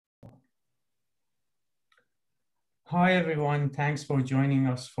Hi everyone, thanks for joining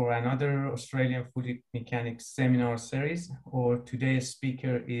us for another Australian fluid mechanics seminar series. Our today's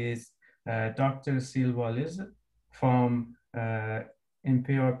speaker is Dr. Sylvain Laizet from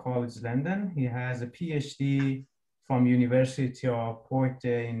Imperial College London. He has a PhD from University of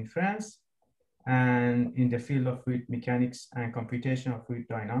Poitiers in France and in the field of fluid mechanics and computational fluid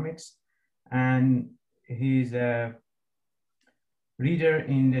dynamics. And he's a reader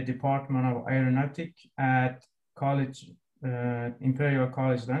in the Department of Aeronautics at Imperial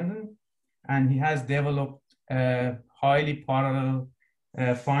College London, and he has developed a highly parallel,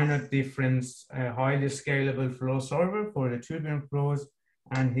 finite difference, highly scalable flow solver for the turbulent flows.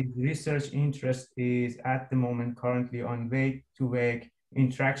 And his research interest is at the moment currently on wake-to-wake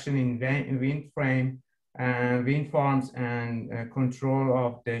interaction in wind frame and wind farms and control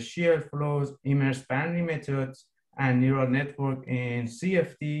of the shear flows, immersed boundary methods, and neural network in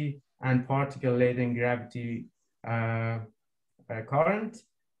CFD and particle-laden gravity current.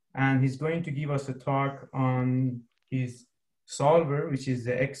 And he's going to give us a talk on his solver, which is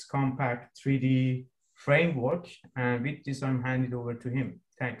the X-Compact 3D framework. And with this, I'm handing it over to him.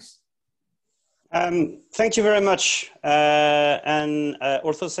 Thanks. Thank you very much. And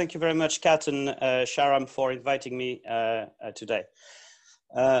also thank you very much, Kat and Sharam, for inviting me today.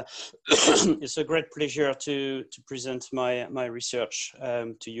 It's a great pleasure to present my research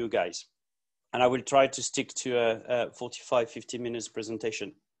to you guys. And I will try to stick to a 45-50 minutes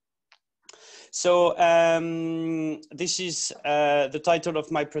presentation. So this is the title of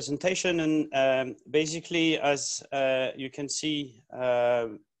my presentation. And basically, as you can see,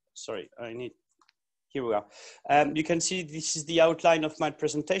 here we are. You can see this is the outline of my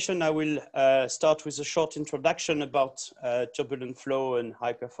presentation. I will start with a short introduction about turbulent flow and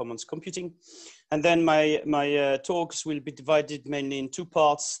high performance computing. And then my talks will be divided mainly in two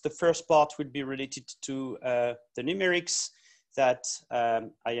parts. The first part will be related to the numerics that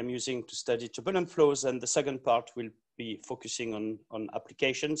I am using to study turbulent flows. And the second part will be focusing on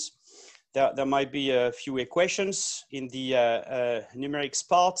applications. There might be a few equations in the numerics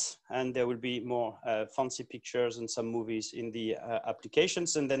part, and there will be more fancy pictures and some movies in the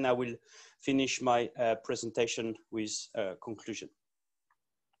applications. And then I will finish my presentation with a conclusion.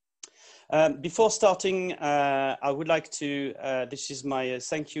 Before starting, I would like to, this is my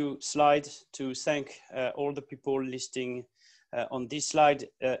thank you slide, to thank all the people listing on this slide,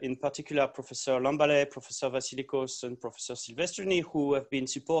 in particular, Professor Lambalet, Professor Vasilikos, and Professor Silvestrini, who have been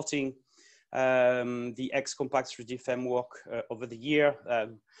supporting the X-Compact 3D framework over the year,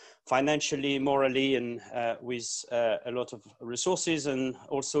 financially, morally, and with a lot of resources. And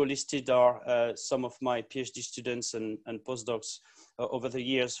also listed are some of my PhD students and postdocs over the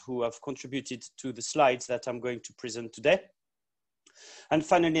years who have contributed to the slides that I'm going to present today. And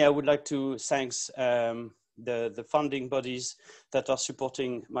finally, I would like to thank the funding bodies that are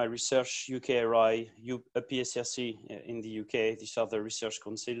supporting my research, UKRI, PSRC in the UK, these are the research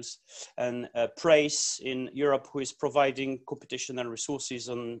councils, and PRACE in Europe, who is providing computational resources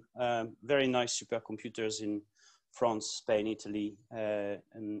on very nice supercomputers in France, Spain, Italy,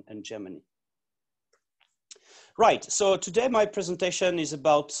 and Germany. Right, so today my presentation is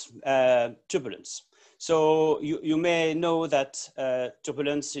about turbulence. So you may know that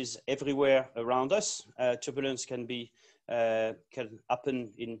turbulence is everywhere around us. Turbulence can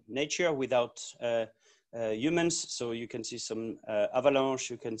happen in nature without humans. So you can see some avalanche,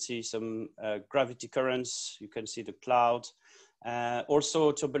 you can see some gravity currents, you can see the cloud.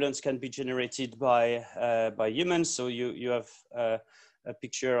 Also, turbulence can be generated by humans. So you have a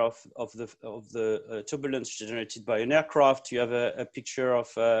picture of the turbulence generated by an aircraft. You have a picture of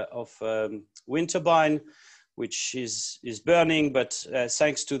wind turbine, which is burning, but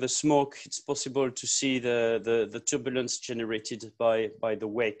thanks to the smoke, it's possible to see the turbulence generated by the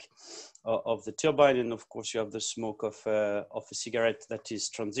wake of the turbine. And of course, you have the smoke of a cigarette that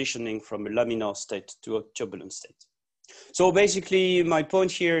is transitioning from a laminar state to a turbulent state. So basically, my point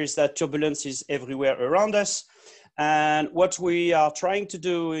here is that turbulence is everywhere around us. And what we are trying to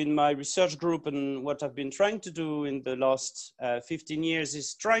do in my research group, and what I've been trying to do in the last 15 years,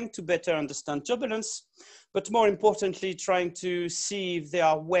 is trying to better understand turbulence, but more importantly, trying to see if there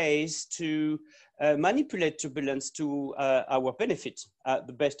are ways to manipulate turbulence to our benefit.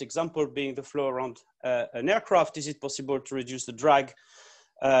 The best example being the flow around an aircraft. Is it possible to reduce the drag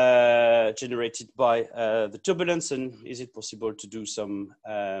generated by the turbulence, and is it possible to do some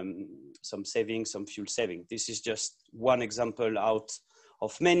saving, some fuel saving? This is just one example out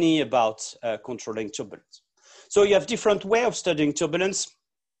of many about controlling turbulence. So you have different ways of studying turbulence.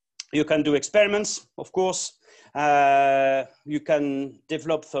 You can do experiments, of course. You can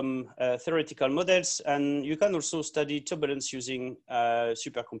develop some theoretical models, and you can also study turbulence using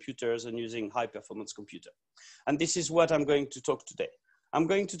supercomputers and using high performance computer. And this is what I'm going to talk today. I'm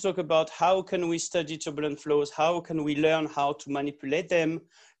going to talk about how can we study turbulent flows, how can we learn how to manipulate them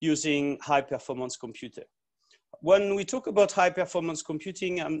using high performance computer. When we talk about high performance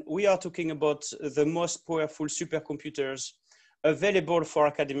computing, we are talking about the most powerful supercomputers available for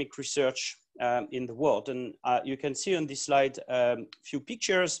academic research in the world. And you can see on this slide a few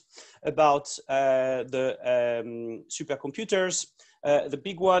pictures about the supercomputers. The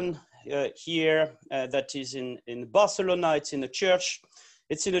big one here that is in Barcelona, it's in a church.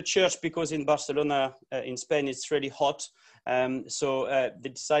 It's in a church because in Barcelona, in Spain, it's really hot. So they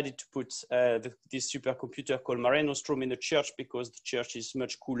decided to put this supercomputer called Mare Nostrum in a church because the church is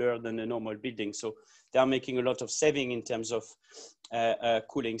much cooler than a normal building. So they are making a lot of saving in terms of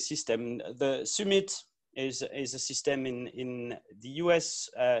cooling system. The Summit is a system in the US,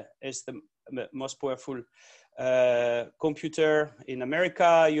 is the most powerful computer in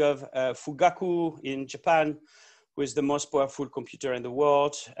America. You have Fugaku in Japan, who is the most powerful computer in the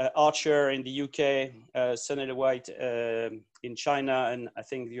world, Archer in the UK, Sunny White in China, and I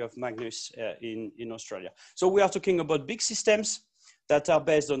think you have Magnus in Australia. So we are talking about big systems that are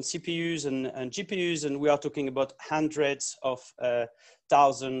based on CPUs and GPUs, and we are talking about hundreds of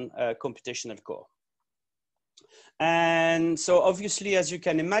thousand computational core. And so obviously, as you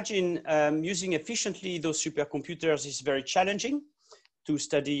can imagine, using efficiently those supercomputers is very challenging to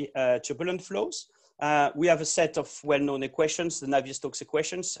study turbulent flows. We have a set of well-known equations, the Navier-Stokes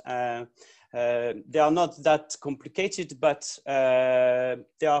equations. They are not that complicated, but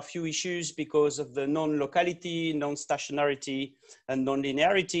there are a few issues because of the non-locality, non-stationarity, and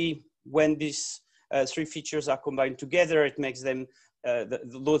non-linearity. When these three features are combined together, it makes them,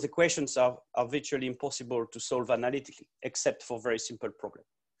 those equations are virtually impossible to solve analytically, except for very simple problems.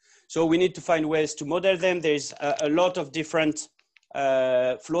 So we need to find ways to model them. There's a lot of different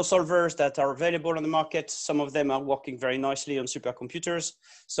flow solvers that are available on the market. Some of them are working very nicely on supercomputers.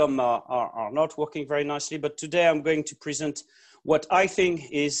 Some are not working very nicely. But today I'm going to present what I think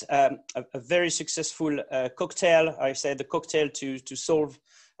is a very successful cocktail. I say the cocktail to solve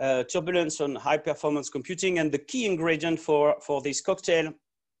turbulence on high performance computing. And the key ingredient for this cocktail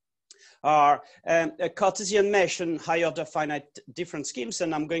are a Cartesian mesh and high order finite difference schemes.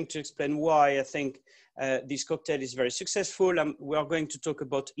 And I'm going to explain why I think this cocktail is very successful. We are going to talk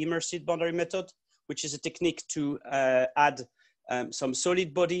about immersive boundary method, which is a technique to add some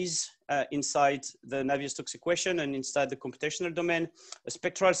solid bodies inside the Navier-Stokes equation and inside the computational domain, a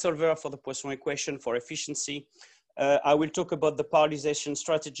spectral solver for the Poisson equation for efficiency. I will talk about the parallelization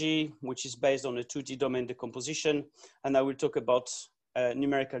strategy, which is based on a 2D domain decomposition. And I will talk about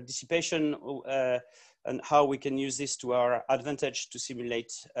numerical dissipation and how we can use this to our advantage to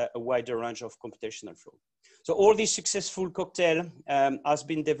simulate a wider range of computational flow. So all this successful cocktail has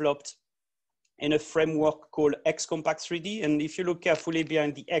been developed in a framework called XCompact3D. And if you look carefully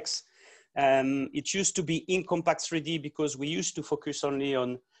behind the X, it used to be InCompact3D because we used to focus only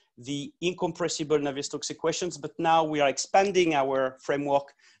on the incompressible Navier-Stokes equations, but now we are expanding our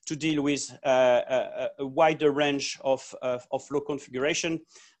framework to deal with a wider range of flow configuration,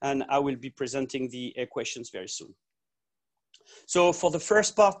 and I will be presenting the equations very soon. So for the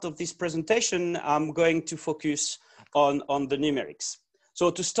first part of this presentation, I'm going to focus on the numerics. So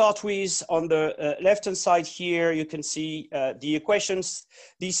to start with, on the left-hand side here, you can see the equations.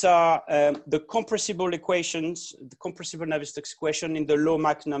 These are the compressible equations, the compressible Navier-Stokes equation in the low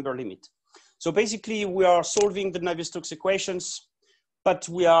Mach number limit. So basically, we are solving the Navier-Stokes equations, but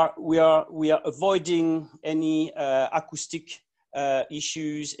we are avoiding any acoustic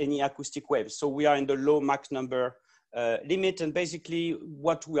issues, any acoustic waves. So we are in the low Mach number limit, and basically,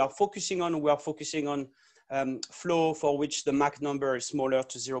 what we are focusing on flow for which the Mach number is smaller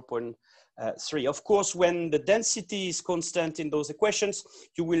to 0.3. Of course, when the density is constant in those equations,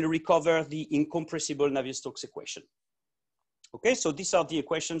 you will recover the incompressible Navier-Stokes equation. Okay, so these are the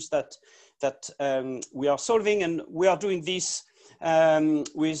equations that we are solving, and we are doing this on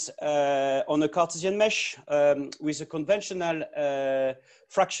a Cartesian mesh with a conventional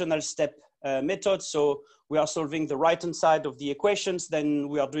fractional step method. So we are solving the right-hand side of the equations, then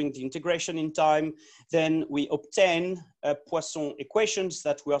we are doing the integration in time, then we obtain Poisson equations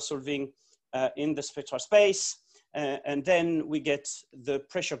that we are solving in the spectral space, and then we get the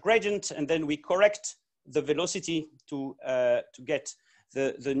pressure gradient, and then we correct the velocity to get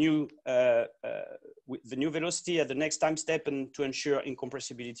the new velocity at the next time step and to ensure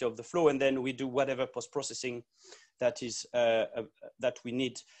incompressibility of the flow, and then we do whatever post-processing that is that we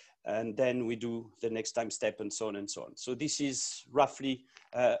need and then we do the next time step and so on and so on. So this is roughly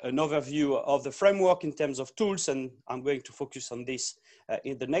an overview of the framework in terms of tools, and I'm going to focus on this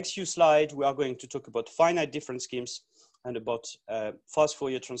in the next few slides. We are going to talk about finite difference schemes and about fast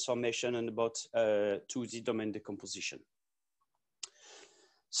Fourier transformation and about 2D domain decomposition.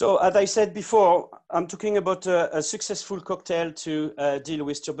 So as I said before, I'm talking about a successful cocktail to deal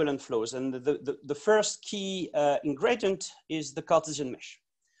with turbulent flows. And the first key ingredient is the Cartesian mesh.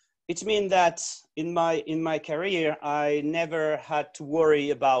 It means that in my career, I never had to worry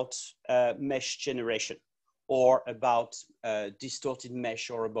about mesh generation or about distorted mesh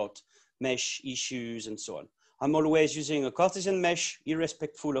or about mesh issues and so on. I'm always using a Cartesian mesh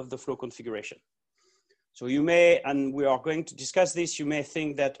irrespective of the flow configuration. So you may, and we are going to discuss this, you may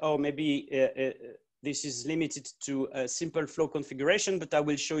think that, oh, maybe this is limited to a simple flow configuration, but I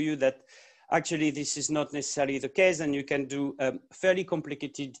will show you that actually this is not necessarily the case, and you can do a fairly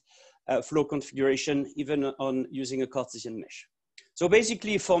complicated flow configuration even on using a Cartesian mesh. So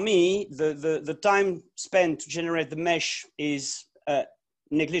basically for me, the time spent to generate the mesh is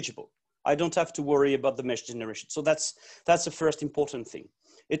negligible. I don't have to worry about the mesh generation. So that's the first important thing.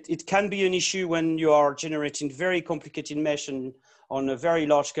 It can be an issue when you are generating very complicated mesh and on a very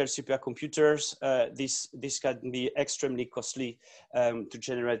large scale supercomputers. This can be extremely costly to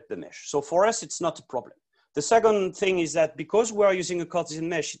generate the mesh. So for us, it's not a problem. The second thing is that because we are using a Cartesian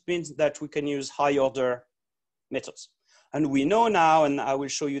mesh, it means that we can use high order methods. And we know now, and I will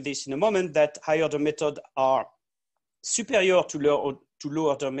show you this in a moment, that high order methods are superior to low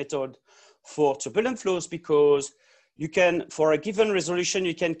order method for turbulent flows, because you can, for a given resolution,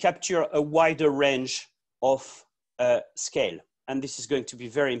 you can capture a wider range of scale. And this is going to be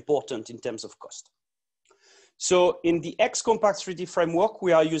very important in terms of cost. So in the X compact 3D framework,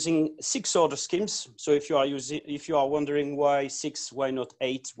 we are using 6 order schemes. So if you are wondering why 6, why not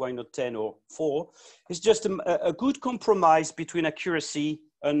 8, why not 10 or 4, it's just a good compromise between accuracy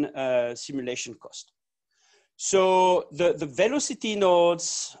and simulation cost. So the velocity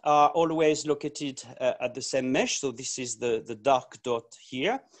nodes are always located at the same mesh. So this is the dark dot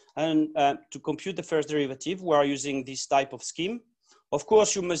here. And to compute the first derivative, we are using this type of scheme. Of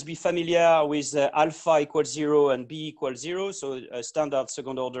course, you must be familiar with alpha equals 0 and b equals 0. So a standard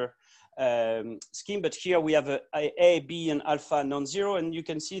second order scheme. But here we have a, b, and alpha non-zero. And you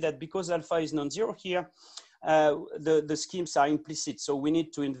can see that because alpha is non-zero here, the schemes are implicit. So we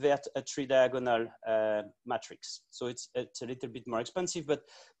need to invert a 3-diagonal matrix. So it's a little bit more expensive, but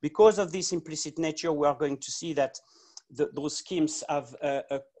because of this implicit nature, we are going to see that those schemes have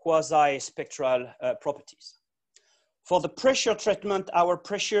a quasi-spectral properties. For the pressure treatment, our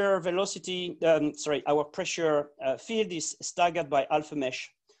pressure velocity, our pressure field is staggered by alpha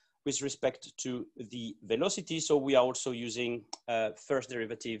mesh with respect to the velocity. So we are also using first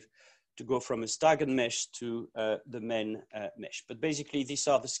derivative to go from a staggered mesh to the main mesh. But basically, these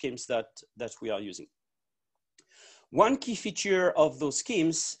are the schemes that we are using. One key feature of those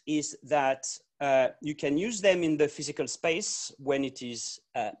schemes is that you can use them in the physical space when it is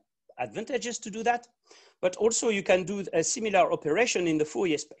advantageous to do that. But also you can do a similar operation in the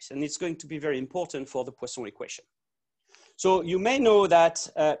Fourier space, and it's going to be very important for the Poisson equation. So you may know that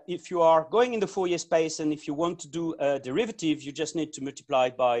if you are going in the Fourier space and if you want to do a derivative, you just need to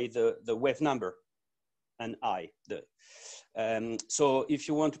multiply by the wave number and I. So if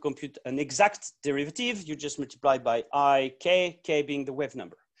you want to compute an exact derivative, you just multiply by I, k being the wave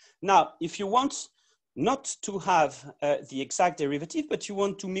number. Now, if you want not to have the exact derivative, but you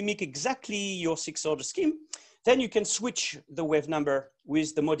want to mimic exactly your 6th order scheme, then you can switch the wave number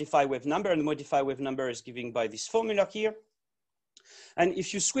with the modified wave number, and the modified wave number is given by this formula here. And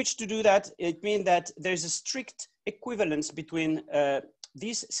if you switch to do that, it means that there's a strict equivalence between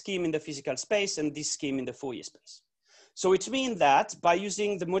this scheme in the physical space and this scheme in the Fourier space. So it means that by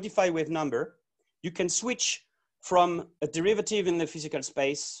using the modified wave number, you can switch from a derivative in the physical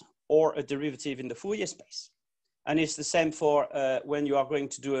space or a derivative in the Fourier space. And it's the same for when you are going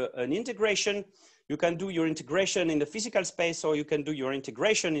to do an integration. You can do your integration in the physical space, or you can do your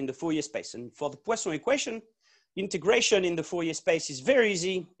integration in the Fourier space. And for the Poisson equation, integration in the Fourier space is very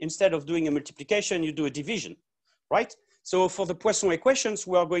easy. Instead of doing a multiplication, you do a division, right? So for the Poisson equations,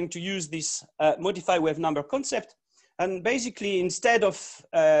 we are going to use this modified wave number concept. And basically, instead of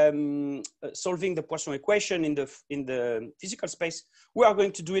solving the Poisson equation in the physical space, we are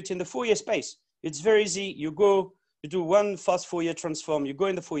going to do it in the Fourier space. It's very easy. You do one fast Fourier transform, you go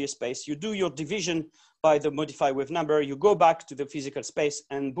in the Fourier space, you do your division by the modified wave number, you go back to the physical space,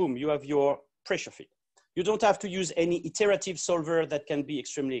 and boom, you have your pressure field. You don't have to use any iterative solver that can be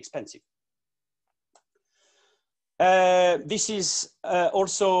extremely expensive. This is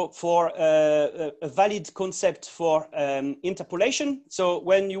also for a valid concept for interpolation. So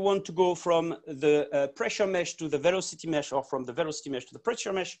when you want to go from the pressure mesh to the velocity mesh, or from the velocity mesh to the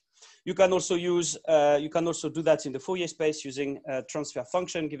pressure mesh, you can also use, you can also do that in the Fourier space using a transfer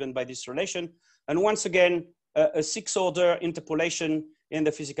function given by this relation. And once again, a sixth order interpolation in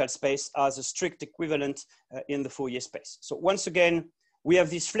the physical space as a strict equivalent in the Fourier space. So once again, we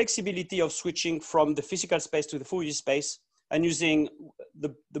have this flexibility of switching from the physical space to the Fourier space and using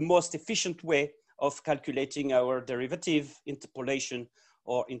the most efficient way of calculating our derivative, interpolation,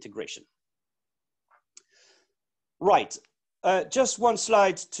 or integration. Right, just one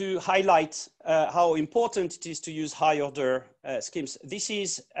slide to highlight how important it is to use high order schemes. This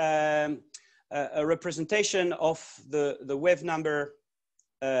is a representation of the wave number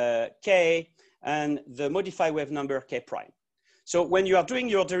k and the modified wave number k prime. So when you are doing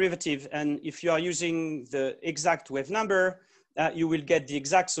your derivative, and if you are using the exact wave number, you will get the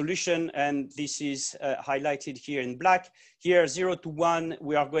exact solution. And this is highlighted here in black. Here, 0 to 1,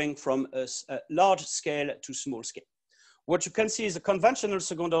 we are going from a large scale to small scale. What you can see is the conventional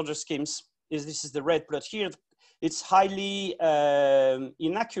second order schemes is this is the red plot here. It's highly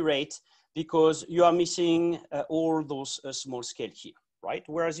inaccurate because you are missing all those small scale here, right?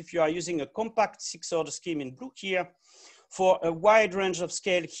 Whereas if you are using a compact sixth order scheme in blue here, for a wide range of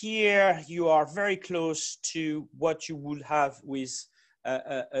scale here, you are very close to what you would have with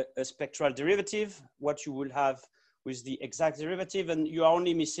a spectral derivative, what you will have with the exact derivative, and you are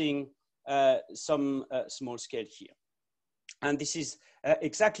only missing some small scale here. And this is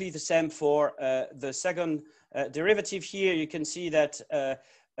exactly the same for the second derivative here. You can see that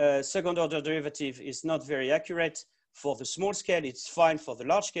second order derivative is not very accurate. For the small scale, it's fine for the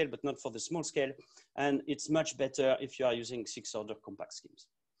large scale, but not for the small scale. And it's much better if you are using sixth order compact schemes.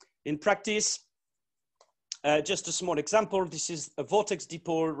 In practice, just a small example, this is a vortex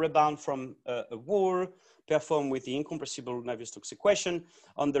dipole rebound from a wall performed with the incompressible Navier-Stokes equation.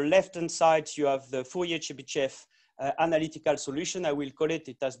 On the left-hand side, you have the Fourier-Chebyshev analytical solution, I will call it.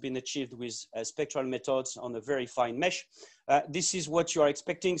 It has been achieved with spectral methods on a very fine mesh. This is what you are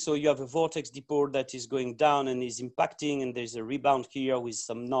expecting. So you have a vortex dipole that is going down and is impacting, and there's a rebound here with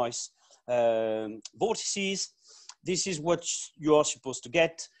some nice vortices. This is what you are supposed to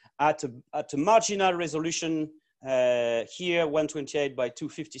get at a marginal resolution here, 128 by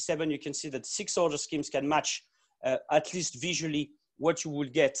 257. You can see that sixth order schemes can match at least visually what you will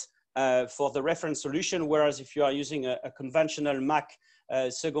get for the reference solution, whereas if you are using a conventional Mach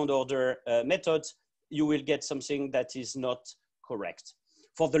second order method, you will get something that is not correct.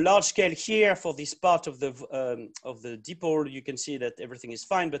 For the large scale here, for this part of the dipole, you can see that everything is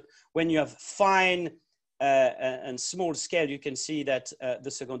fine, but when you have fine and small scale, you can see that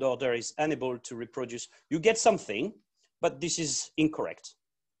the second order is unable to reproduce. You get something, but this is incorrect.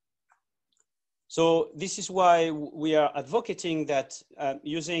 So this is why we are advocating that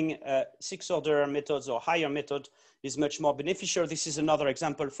using sixth order methods or higher method is much more beneficial. This is another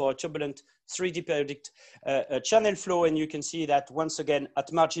example for a turbulent 3D periodic channel flow. And you can see that once again,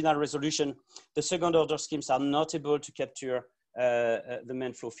 at marginal resolution, the second order schemes are not able to capture the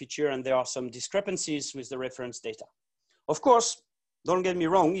main flow feature. And there are some discrepancies with the reference data. Of course, don't get me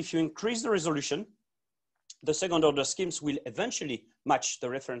wrong, if you increase the resolution, the second order schemes will eventually match the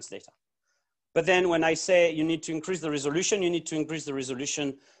reference data. But then when I say you need to increase the resolution, you need to increase the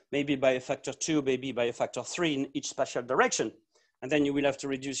resolution maybe by a factor 2, maybe by a factor 3 in each spatial direction. And then you will have to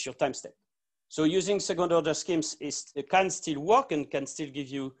reduce your time step. So using second order schemes can still work and can still give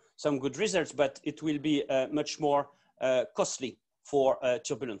you some good results, but it will be much more costly for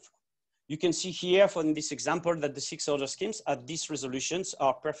turbulent flow. You can see here from this example that the sixth order schemes at these resolutions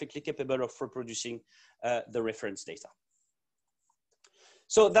are perfectly capable of reproducing the reference data.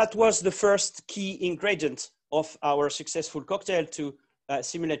 So that was the first key ingredient of our successful cocktail to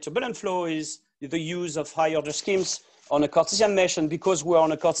simulate turbulent flow, is the use of high order schemes on a Cartesian mesh. And because we're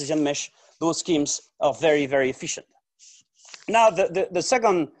on a Cartesian mesh, those schemes are very, very efficient. Now, the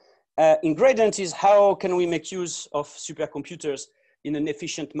second ingredient is how can we make use of supercomputers in an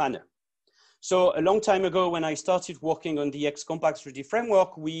efficient manner? So a long time ago, when I started working on the X-Compact 3D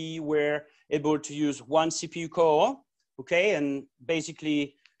framework, we were able to use one CPU core. Okay, and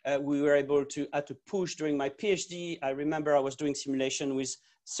basically we were able to, at a push during my PhD, I remember I was doing simulation with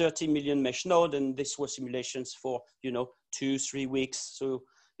 30 million mesh node, and this was simulations for, 2-3 weeks. So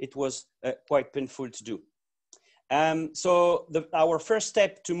it was quite painful to do. So our first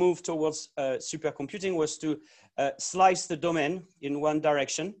step to move towards supercomputing was to slice the domain in one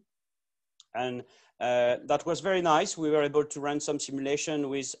direction. And that was very nice. We were able to run some simulation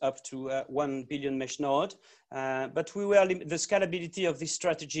with up to 1 billion mesh node, but the scalability of this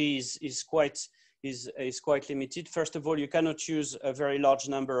strategy is quite limited. First of all, you cannot use a very large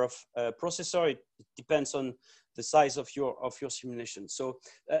number of processor. It depends on the size of your simulation. So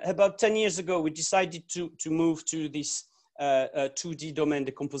about 10 years ago, we decided to move to this 2D domain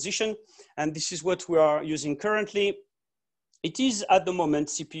decomposition, and this is what we are using currently. It is at the moment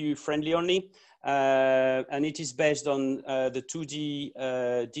CPU friendly only, and it is based on the 2D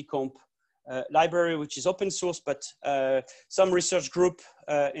decomp library, which is open source, but some research group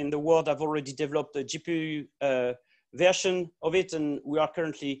in the world have already developed a GPU version of it, and we are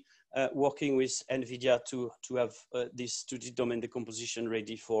currently working with NVIDIA to have this 2D domain decomposition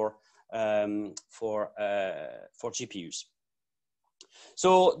ready for GPUs.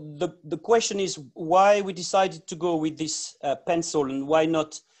 So the question is why we decided to go with this pencil and why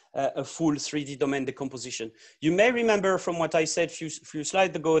not a full 3D domain decomposition. You may remember from what I said few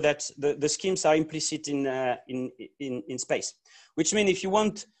slides ago that the schemes are implicit in space, which means if you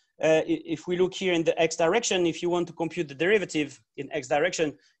want, if we look here in the X direction, if you want to compute the derivative in X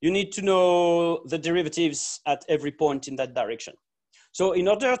direction, you need to know the derivatives at every point in that direction. So in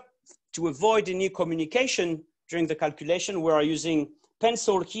order to avoid any communication during the calculation, we are using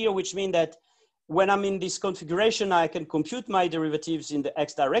pencil here, which means that when I'm in this configuration, I can compute my derivatives in the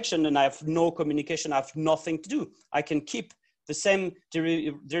X direction and I have no communication, I have nothing to do. I can keep the same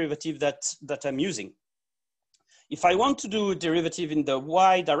derivative that I'm using. If I want to do a derivative in the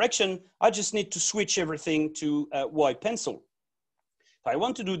Y direction, I just need to switch everything to Y pencil. If I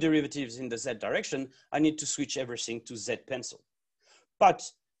want to do derivatives in the Z direction, I need to switch everything to Z pencil. But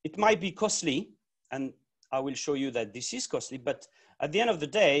it might be costly, and I will show you that this is costly, but at the end of the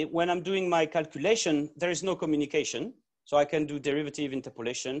day, when I'm doing my calculation, there is no communication. So I can do derivative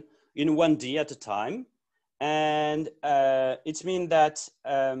interpolation in 1D at a time. And it means that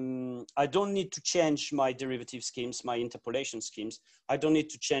I don't need to change my derivative schemes, my interpolation schemes. I don't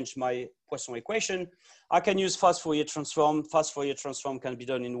need to change my Poisson equation. I can use fast Fourier transform. Fast Fourier transform can be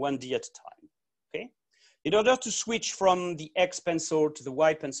done in 1D at a time, okay? In order to switch from the X pencil to the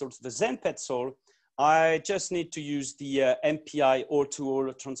Y pencil to the Z pencil, I just need to use the MPI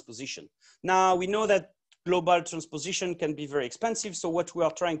all-to-all transposition. Now, we know that global transposition can be very expensive. So what we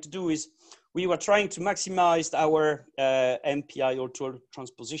are trying to do is we were trying to maximize our MPI all-to-all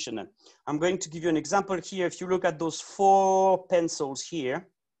transposition. And I'm going to give you an example here. If you look at those 4 pencils here,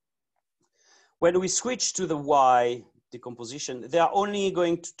 when we switch to the Y decomposition, they are only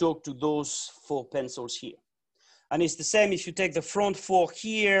going to talk to those 4 pencils here. And it's the same if you take the front 4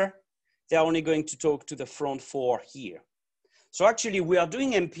 here, they're only going to talk to the front 4 here. So actually we are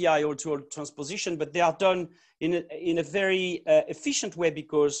doing MPI all-to-all transposition, but they are done in a very efficient way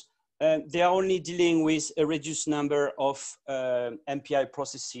because they are only dealing with a reduced number of MPI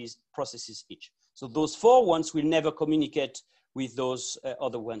processes each. So those 4 ones will never communicate with those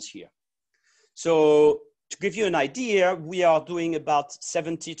other ones here. So to give you an idea, we are doing about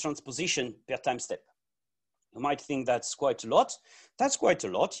 70 transposition per time step. You might think that's quite a lot. That's quite a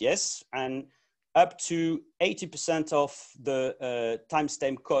lot, yes. And up to 80% of the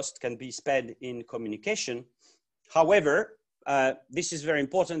timestamp cost can be spent in communication. However, this is very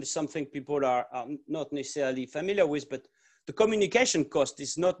important. It's something people are not necessarily familiar with, but the communication cost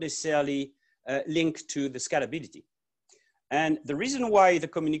is not necessarily linked to the scalability. And the reason why the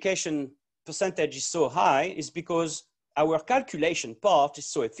communication percentage is so high is because our calculation part is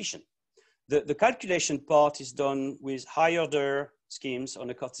so efficient. The calculation part is done with high order schemes on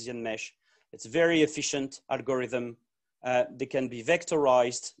a Cartesian mesh. It's very efficient algorithm. They can be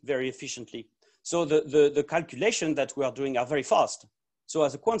vectorized very efficiently. So the calculation that we are doing are very fast. So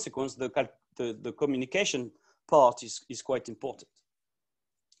as a consequence, the communication part is quite important.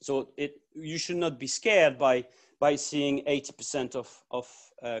 So you should not be scared by seeing 80%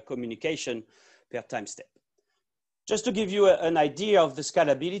 of communication per time step. Just to give you an idea of the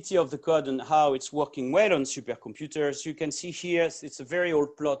scalability of the code and how it's working well on supercomputers, you can see here, it's a very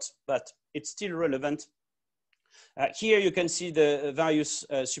old plot, but it's still relevant. Here you can see the various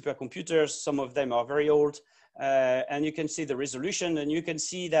supercomputers. Some of them are very old, and you can see the resolution, and you can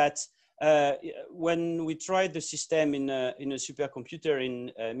see that when we tried the system in a supercomputer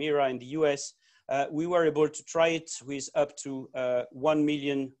in Mira in the US, we were able to try it with up to 1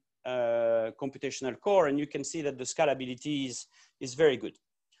 million computational core, and you can see that the scalability is very good.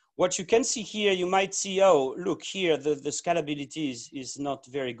 What you can see here, you might see, oh, look here, the scalability is not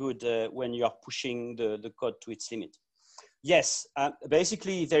very good when you are pushing the code to its limit. Yes,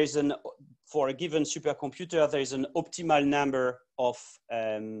 basically there is for a given supercomputer, there is an optimal number of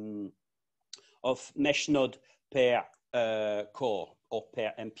of mesh node per core or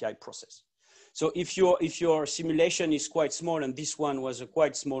per MPI process. So if your simulation is quite small, and this one was a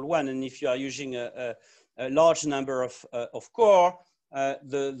quite small one, and if you are using a large number of core,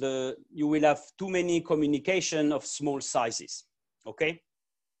 you will have too many communication of small sizes, okay?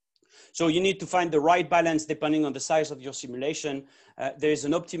 So you need to find the right balance depending on the size of your simulation. There is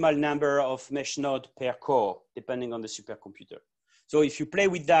an optimal number of mesh node per core, depending on the supercomputer. So if you play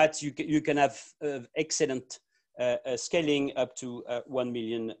with that, you can have excellent scaling up to 1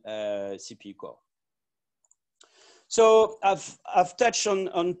 million CPU core. So I've touched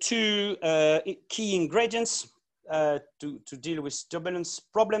on two key ingredients to deal with turbulence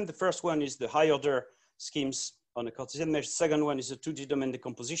problem. The first one is the high order schemes on a Cartesian mesh. The second one is a 2D domain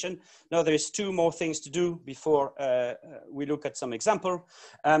decomposition. Now there's two more things to do before we look at some example.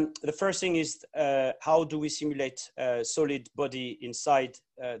 The first thing is how do we simulate a solid body inside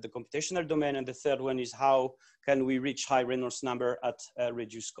the computational domain? And the third one is how can we reach high Reynolds number at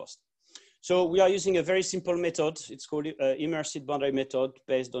reduced cost? So we are using a very simple method. It's called immersive boundary method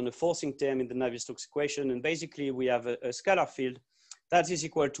based on a forcing term in the Navier-Stokes equation. And basically we have a scalar field that is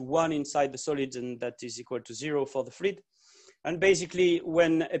equal to 1 inside the solid and that is equal to 0 for the fluid. And basically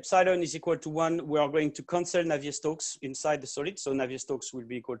when epsilon is equal to 1, we are going to cancel Navier-Stokes inside the solid. So Navier-Stokes will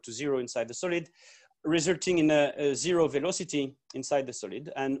be equal to 0 inside the solid, resulting in a 0 velocity inside the solid.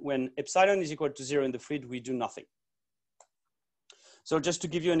 And when epsilon is equal to 0 in the fluid, we do nothing. So just to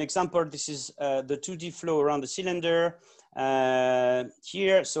give you an example, this is the 2D flow around the cylinder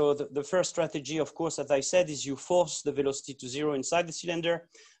here. So the first strategy, of course, as I said, is you force the velocity to 0 inside the cylinder.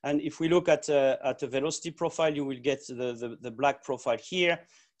 And if we look at a velocity profile, you will get the black profile here.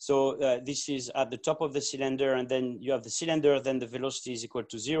 So this is at the top of the cylinder, and then you have the cylinder, then the velocity is equal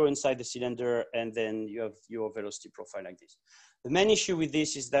to 0 inside the cylinder, and then you have your velocity profile like this. The main issue with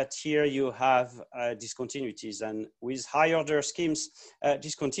this is that here you have discontinuities, and with high order schemes,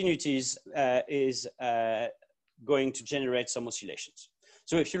 discontinuities is going to generate some oscillations.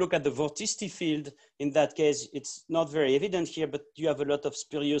 So if you look at the vorticity field, in that case, it's not very evident here, but you have a lot of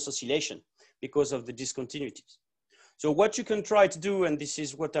spurious oscillation because of the discontinuities. So what you can try to do, and this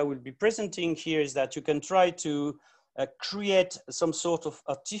is what I will be presenting here, is that you can try to create some sort of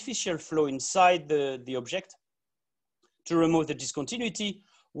artificial flow inside the object to remove the discontinuity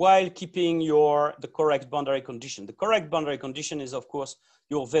while keeping the correct boundary condition. The correct boundary condition is, of course,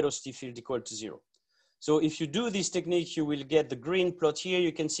 your velocity field equal to 0. So if you do this technique, you will get the green plot here.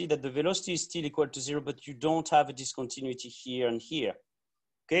 You can see that the velocity is still equal to 0, but you don't have a discontinuity here and here.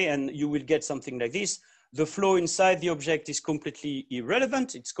 Okay, and you will get something like this. The flow inside the object is completely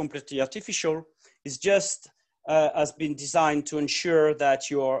irrelevant. It's completely artificial. It's just has been designed to ensure that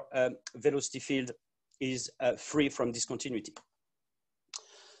your velocity field is free from discontinuity.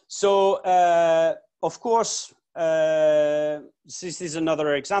 So, of course, this is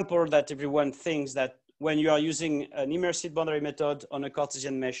another example that everyone thinks that when you are using an immersive boundary method on a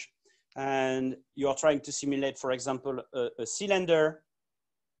Cartesian mesh and you are trying to simulate, for example, a cylinder,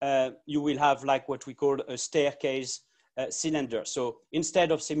 you will have like what we call a staircase cylinder. So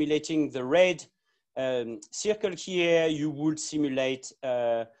instead of simulating the red circle here, you would simulate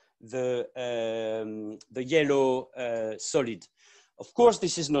the yellow solid. Of course,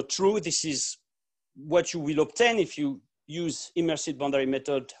 this is not true. This is what you will obtain if you use immersive boundary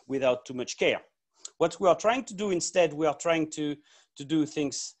method without too much care. What we are trying to do instead, we are trying to do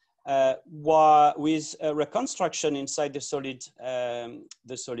things with reconstruction inside the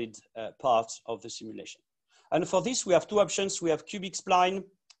solid part of the simulation. And for this, we have two options. We have cubic spline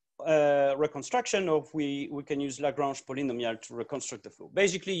reconstruction, or we can use Lagrange polynomial to reconstruct the flow.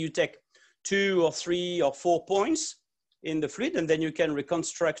 Basically, you take 2 or 3 or 4 points in the fluid, and then you can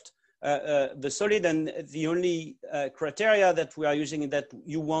reconstruct the solid. And the only criteria that we are using is that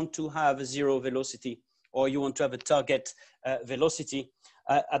you want to have a 0 velocity, or you want to have a target velocity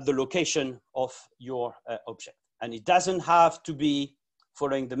at the location of your object. And it doesn't have to be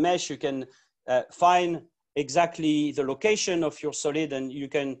following the mesh. You can find exactly the location of your solid, and you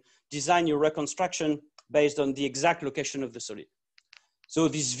can design your reconstruction based on the exact location of the solid. So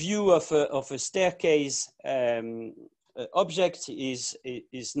this view of a staircase object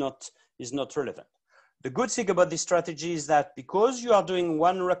is not relevant. The good thing about this strategy is that because you are doing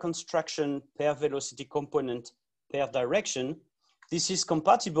one reconstruction per velocity component per direction, this is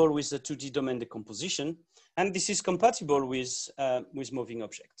compatible with the 2D domain decomposition, and this is compatible with moving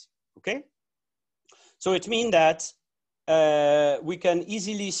objects, okay? So it means that we can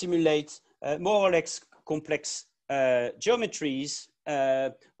easily simulate more or less complex geometries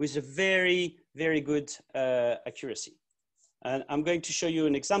with a very, very good accuracy. And I'm going to show you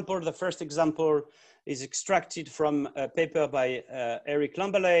an example. The first example is extracted from a paper by Eric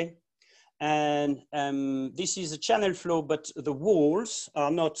Lamberley. And this is a channel flow, but the walls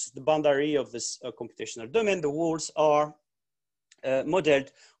are not the boundary of this computational domain. The walls are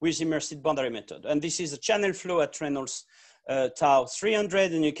modeled with immersive boundary method. And this is a channel flow at Reynolds tau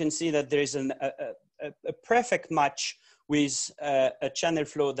 300. And you can see that there is a perfect match with a channel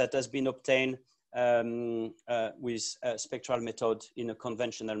flow that has been obtained with a spectral method in a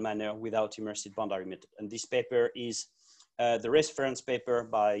conventional manner without immersive boundary method. And this paper is the reference paper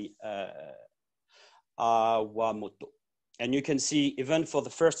by Awamoto. And you can see even for the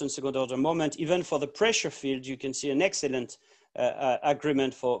first and second order moment, even for the pressure field, you can see an excellent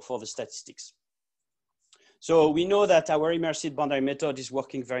agreement for the statistics. So we know that our immersive boundary method is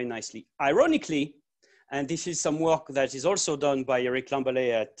working very nicely. Ironically, and this is some work that is also done by Eric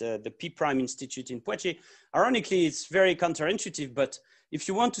Lamberley at the P Prime Institute in Poitiers. Ironically, it's very counterintuitive, but if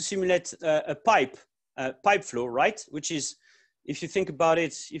you want to simulate a pipe flow, right? Which is, if you think about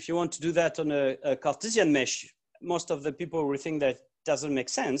it, if you want to do that on a Cartesian mesh, most of the people will think that doesn't make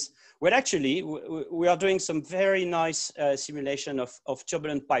sense. Well, actually, we are doing some very nice simulation of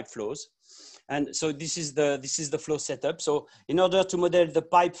turbulent pipe flows. And so this is the flow setup. So in order to model the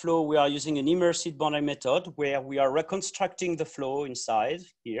pipe flow, we are using an immersive boundary method where we are reconstructing the flow inside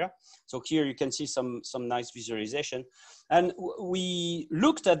here. So here you can see some nice visualization. And we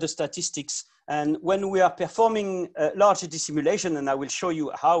looked at the statistics, and when we are performing large simulation, and I will show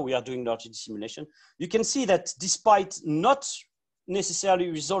you how we are doing large simulation, you can see that despite not necessarily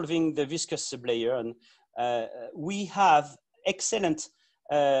resolving the viscous sublayer, and we have excellent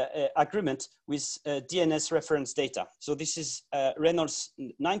agreement with DNS reference data. So this is Reynolds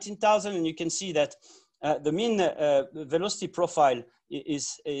 19,000, and you can see that the mean velocity profile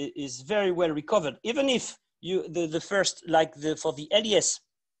is very well recovered. Even if the first, like for the LES,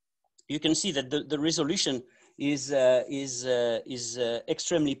 you can see that the resolution is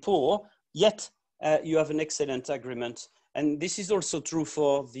extremely poor, yet you have an excellent agreement. And this is also true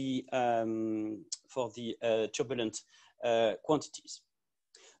for the turbulent quantities.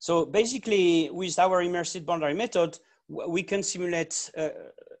 So basically, with our immersive boundary method, we can simulate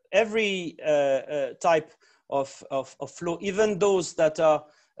every type of flow, even those that are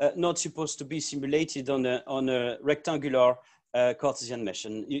not supposed to be simulated on a rectangular Cartesian mesh.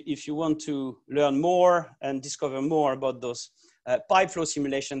 And if you want to learn more and discover more about those pipe flow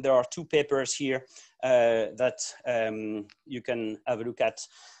simulation, there are two papers here that you can have a look at.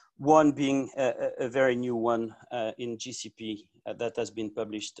 One being a very new one in GCP that has been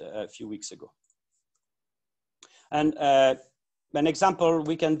published a few weeks ago. And an example,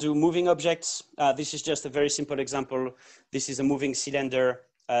 we can do moving objects. This is just a very simple example. This is a moving cylinder.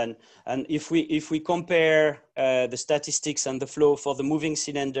 And if we compare the statistics and the flow for the moving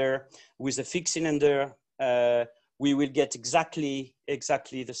cylinder with a fixed cylinder, we will get exactly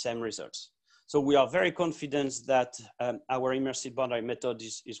the same results. So we are very confident that our immersive boundary method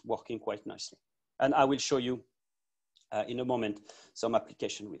is working quite nicely. And I will show you in a moment some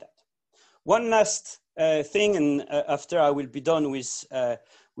application with that. One last thing, and after I will be done with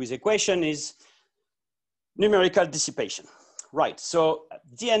equation, is numerical dissipation. Right, so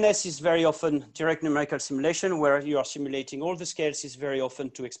DNS is very often direct numerical simulation, where you are simulating all the scales is very often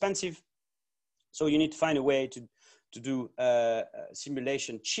too expensive. So you need to find a way to do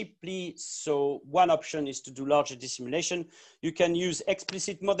simulation cheaply. So one option is to do larger dissimulation. You can use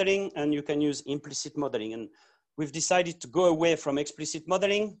explicit modeling and you can use implicit modeling. And we've decided to go away from explicit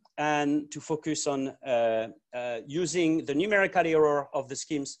modeling and to focus on using the numerical error of the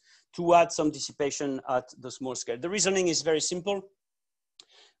schemes to add some dissipation at the small scale. The reasoning is very simple.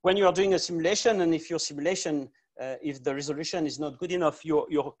 When you are doing a simulation, and if your simulation, if the resolution is not good enough,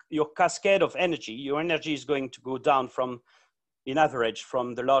 your cascade of energy, your energy is going to go down from, in average,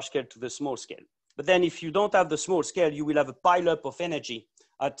 from the large scale to the small scale. But then if you don't have the small scale, you will have a pileup of energy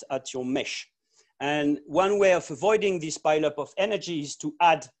at your mesh. And one way of avoiding this pileup of energy is to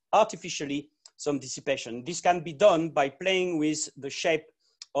add artificially some dissipation. This can be done by playing with the shape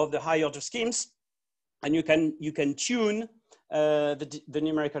of the higher order schemes, and you can tune the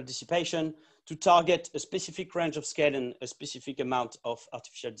numerical dissipation to target a specific range of scale and a specific amount of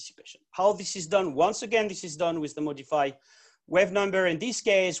artificial dissipation. How this is done? Once again, this is done with the modified wave number. In this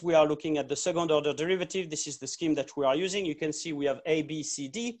case, we are looking at the second order derivative. This is the scheme that we are using. You can see we have A, B, C,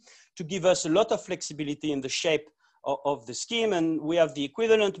 D to give us a lot of flexibility in the shape of the scheme, and we have the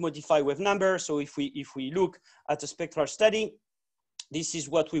equivalent modified wave number. So if we look at a spectral study, this is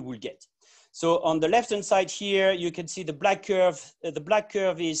what we will get. So on the left-hand side here, you can see the black curve. The black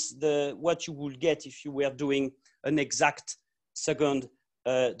curve is what you will get if you were doing an exact second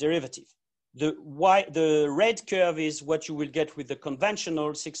derivative. The red curve is what you will get with the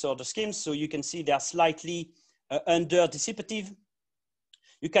conventional 6th-order schemes. So you can see they are slightly under-dissipative.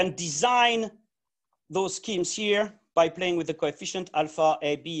 You can design those schemes here by playing with the coefficient alpha,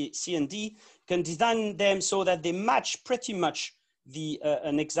 A, B, C, and D. You can design them so that they match pretty much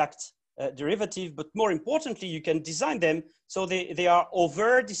an exact derivative, but more importantly, you can design them so they are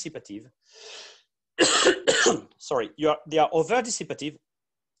over-dissipative. Sorry, they are over-dissipative,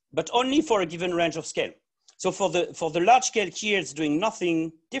 but only for a given range of scale. So for the large scale here, it's doing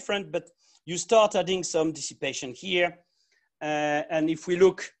nothing different, but you start adding some dissipation here. And if we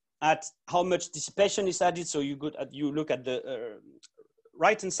look at how much dissipation is added, so you look at the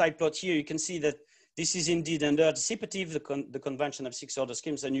right-hand side plot here, you can see that this is indeed under-dissipative, the conventional 6th-order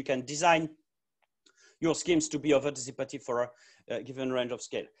schemes, and you can design your schemes to be over-dissipative for a given range of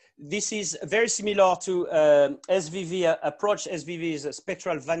scale. This is very similar to SVV approach. SVV is a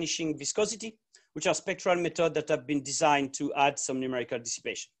spectral vanishing viscosity, which are spectral methods that have been designed to add some numerical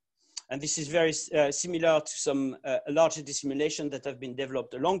dissipation. And this is very similar to some larger dissimulation that have been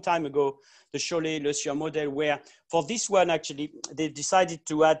developed a long time ago, the Cholet-Le Sieur model, where for this one, actually, they decided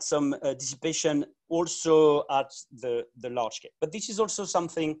to add some dissipation also at the large scale. But this is also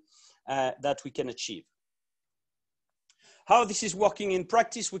something that we can achieve. How this is working in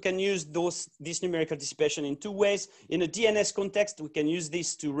practice, we can use this numerical dissipation in two ways. In a DNS context, we can use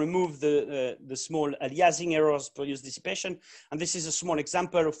this to remove the small aliasing errors per use dissipation. And this is a small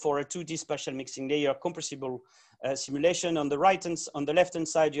example for a 2D spatial mixing layer compressible simulation. On the left-hand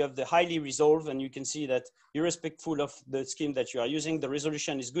side, you have the highly resolved, and you can see that irrespective of the scheme that you are using, the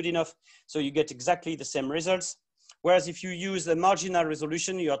resolution is good enough, so you get exactly the same results. Whereas if you use a marginal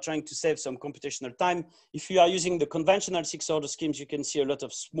resolution, you are trying to save some computational time. If you are using the conventional 6th-order schemes, you can see a lot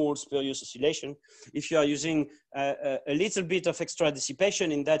of small spurious oscillation. If you are using a little bit of extra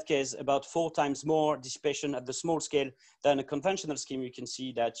dissipation, in that case, about 4 times more dissipation at the small scale than a conventional scheme, you can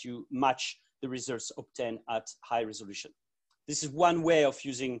see that you match the results obtained at high resolution. This is one way of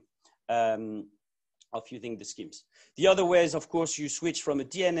using the schemes. The other way is, of course, you switch from a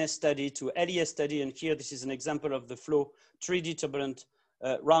DNS study to LES study. And here, this is an example of the flow 3D turbulent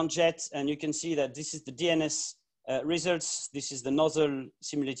round jet. And you can see that this is the DNS results. This is the nozzle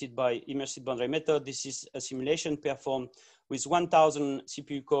simulated by immersive boundary method. This is a simulation performed with 1000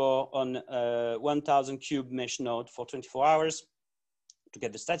 CPU core on 1000 cube mesh node for 24 hours to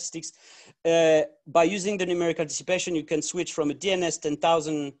get the statistics. By using the numerical dissipation, you can switch from a DNS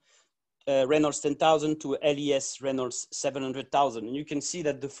 10,000 Reynolds 10,000 to LES Reynolds 700,000. And you can see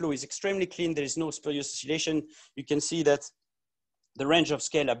that the flow is extremely clean. There is no spurious oscillation. You can see that the range of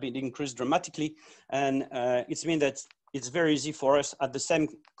scale have been increased dramatically. And it's mean that it's very easy for us at the same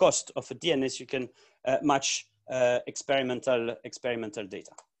cost of a DNS, you can match experimental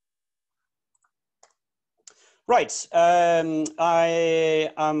data. Right,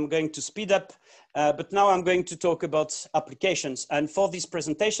 I am going to speed up. But now I'm going to talk about applications. And for this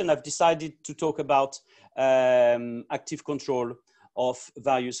presentation, I've decided to talk about active control of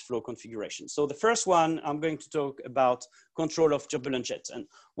various flow configurations. So the first one, I'm going to talk about control of turbulent jets. And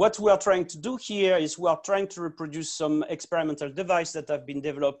what we are trying to do here is we are trying to reproduce some experimental devices that have been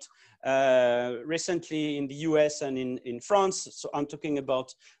developed recently in the US and in France. So I'm talking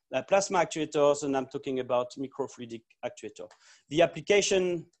about plasma actuators, and I'm talking about microfluidic actuator. The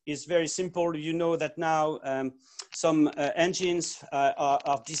application is very simple. You know that now some engines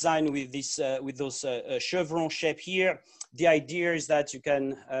are designed with those chevron shape here. The idea is that you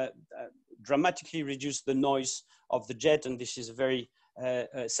can dramatically reduce the noise of the jet, and this is a very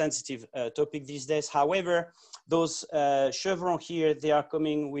sensitive topic these days. However, those chevron here, they are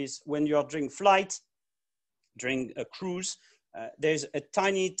coming with, when you are doing flight, during a cruise, there's a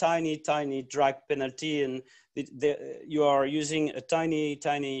tiny drag penalty, and you are using a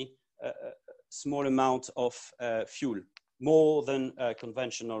tiny small amount of fuel, more than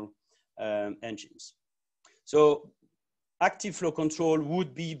conventional engines. So active flow control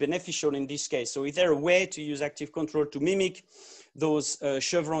would be beneficial in this case. So is there a way to use active control to mimic those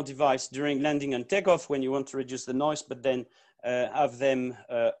chevron device during landing and takeoff when you want to reduce the noise, but then have them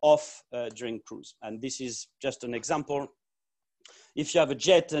off during cruise? And this is just an example. If you have a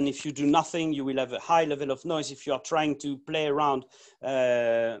jet and if you do nothing, you will have a high level of noise. If you are trying to play around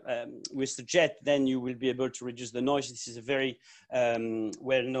with the jet, then you will be able to reduce the noise. This is a very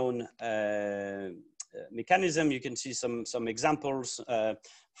well-known mechanism. You can see some examples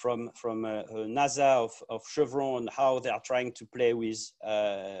from NASA of Chevron and how they are trying to play with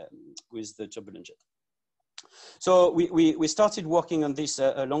the turbulent jet. So we started working on this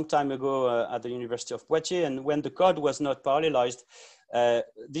a long time ago at the University of Poitiers, and when the code was not parallelized,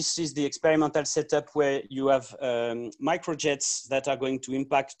 this is the experimental setup where you have microjets that are going to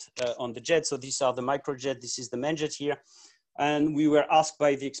impact on the jet. So these are the microjet, this is the main jet here. And we were asked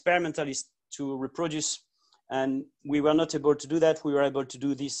by the experimentalists to reproduce, and we were not able to do that. We were able to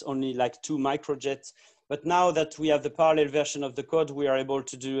do this only like 2 microjets. But now that we have the parallel version of the code, we are able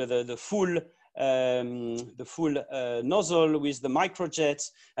to do the full nozzle with the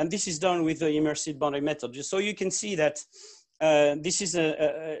microjets, and this is done with the immersive boundary method. So you can see that this is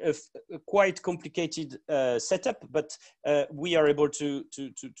a quite complicated setup, but we are able to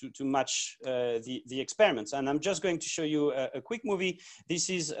match the experiments. And I'm just going to show you a quick movie. This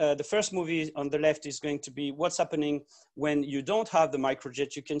is the first movie on the left is going to be what's happening when you don't have the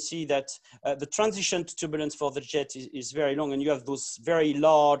microjet. You can see that the transition to turbulence for the jet is very long, and you have those very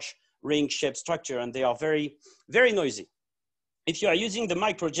large ring-shaped structure, and they are very, very noisy. If you are using the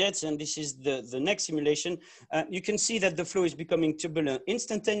microjets, and this is the next simulation, you can see that the flow is becoming turbulent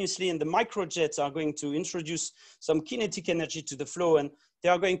instantaneously, and the microjets are going to introduce some kinetic energy to the flow, and they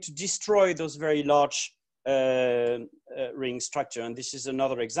are going to destroy those very large ring structure. And this is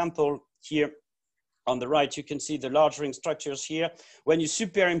another example here. On the right, you can see the large ring structures here. When you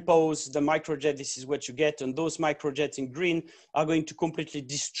superimpose the microjet, this is what you get. And those microjets in green are going to completely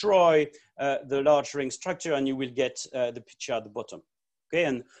destroy the large ring structure, and you will get the picture at the bottom. Okay,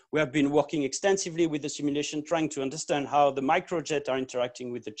 and we have been working extensively with the simulation, trying to understand how the microjet are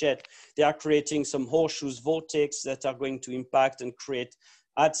interacting with the jet. They are creating some horseshoes vortex that are going to impact and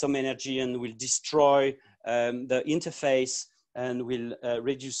add some energy, and will destroy the interface, and will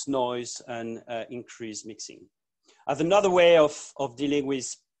reduce noise and increase mixing. As another way of dealing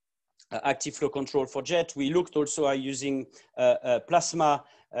with active flow control for jet, we looked also at using plasma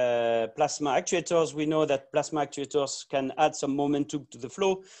actuators. We know that plasma actuators can add some momentum to the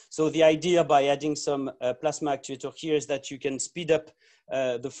flow. So the idea by adding some plasma actuator here is that you can speed up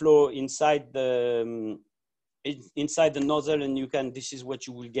the flow inside the nozzle, and this is what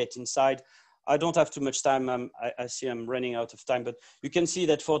you will get inside. I don't have too much time. I see I'm running out of time, but you can see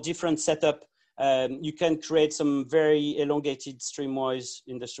that for different setup, you can create some very elongated streamwise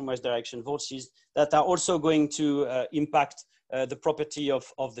in the streamwise direction vortices that are also going to impact the property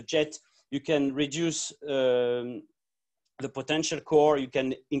of the jet. You can reduce the potential core, you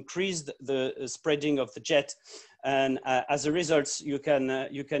can increase the spreading of the jet, and as a result, you can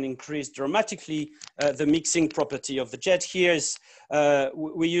increase dramatically the mixing property of the jet. Here's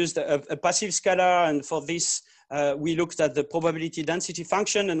we used a passive scalar, and for this we looked at the probability density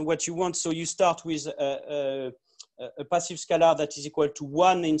function and what you want. So you start with a passive scalar that is equal to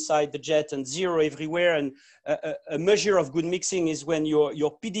 1 inside the jet and 0 everywhere. And a measure of good mixing is when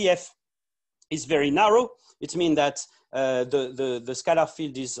your PDF is very narrow. It means that the scalar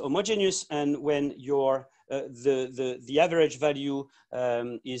field is homogeneous, and when your the average value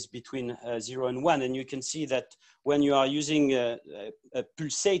is between 0 and 1. And you can see that when you are using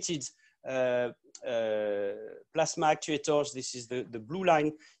pulsated plasma actuators, this is the blue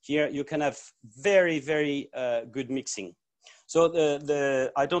line here, you can have very, very good mixing. So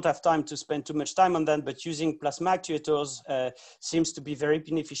I don't have time to spend too much time on that, but using plasma actuators seems to be very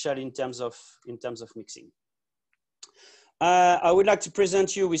beneficial in terms of mixing. I would like to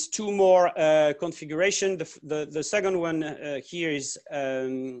present you with 2 more configurations. The second one here is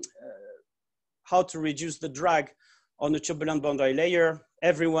how to reduce the drag on the turbulent boundary layer.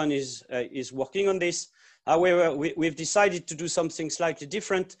 Everyone is working on this. However, we've decided to do something slightly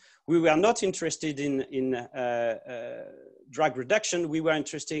different. We were not interested in drag reduction. We were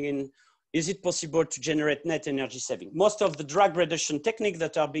interested in, is it possible to generate net energy saving? Most of the drag reduction techniques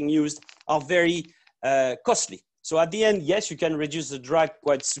that are being used are very costly. So at the end, yes, you can reduce the drag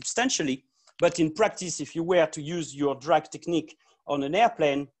quite substantially, but in practice, if you were to use your drag technique on an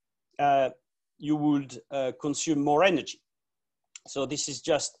airplane, you would consume more energy. So this is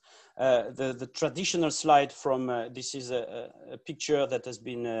just the traditional slide from, this is a picture that has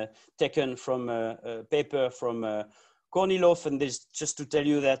been taken from a paper from Kornilov, and this just to tell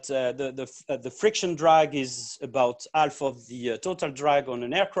you that the friction drag is about half of the total drag on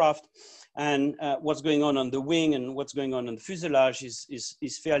an aircraft. And what's going on the wing and what's going on the fuselage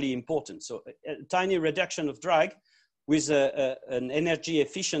is fairly important. So a tiny reduction of drag with an energy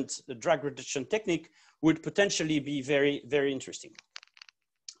efficient drag reduction technique would potentially be very, very interesting.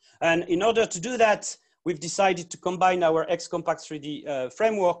 And in order to do that, we've decided to combine our XCompact 3D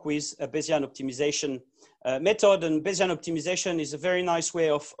framework with a Bayesian optimization method. And Bayesian optimization is a very nice way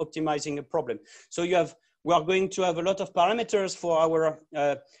of optimizing a problem. So we are going to have a lot of parameters for our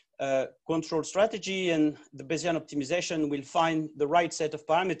control strategy, and the Bayesian optimization will find the right set of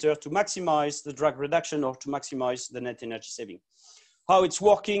parameters to maximize the drag reduction or to maximize the net energy saving. How it's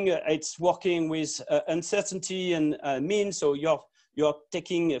working with uncertainty and mean. So you're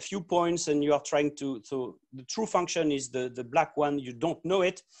taking a few points and you are trying to, so the true function is the black one, you don't know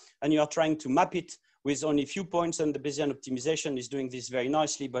it, and you are trying to map it with only a few points, and the Bayesian optimization is doing this very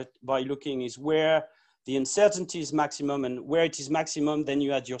nicely, but by looking is where the uncertainty is maximum, and where it is maximum, then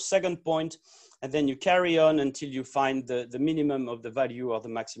you add your second point, and then you carry on until you find the minimum of the value or the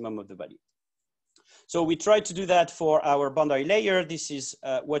maximum of the value. So we try to do that for our boundary layer. This is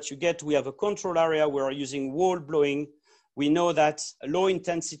what you get. We have a control area. We're using wall blowing. We know that low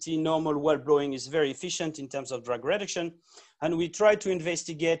intensity normal wall blowing is very efficient in terms of drag reduction. And we try to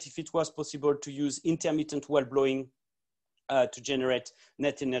investigate if it was possible to use intermittent wall blowing to generate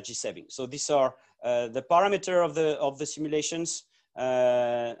net energy saving. So these are the parameter of the simulations.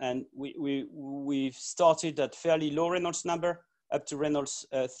 And we've started at fairly low Reynolds number, up to Reynolds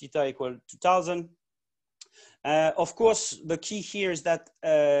theta equal 2000. Of course, the key here is that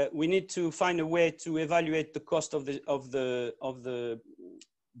we need to find a way to evaluate the cost of the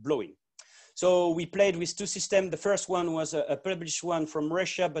blowing. So we played with two systems. The first one was a published one from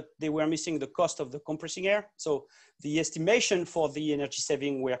Russia, but they were missing the cost of the compressing air. So the estimation for the energy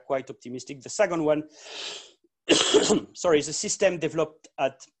saving were quite optimistic. The second one, sorry, is a system developed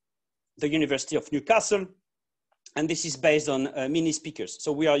at the University of Newcastle. And this is based on mini speakers.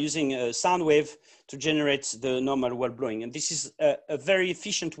 So we are using a sound wave to generate the normal wall blowing. And this is a very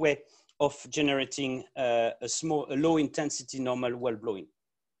efficient way of generating a low intensity normal wall blowing.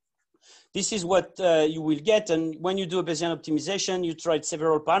 This is what you will get. And when you do a Bayesian optimization, you try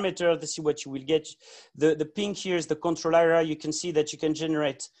several parameters to see what you will get. The pink here is the control area. You can see that you can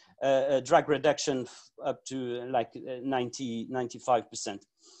generate a drag reduction up to like 95%.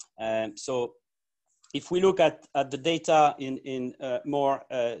 So if we look at the data in more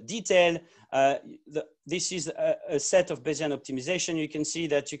detail, this is a set of Bayesian optimization. You can see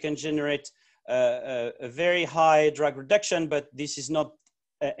that you can generate a very high drag reduction, but this is not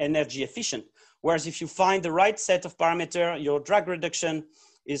energy efficient. Whereas if you find the right set of parameter, your drag reduction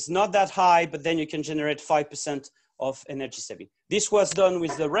is not that high, but then you can generate 5% of energy saving. This was done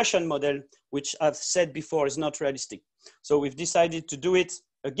with the Russian model, which I've said before is not realistic. So we've decided to do it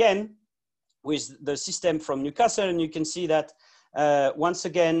again with the system from Newcastle, and you can see that once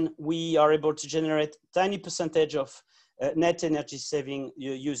again, we are able to generate tiny percentage of net energy saving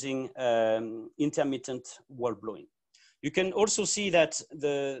using intermittent wall blowing. You can also see that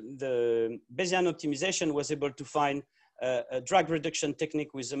the Bayesian optimization was able to find a drag reduction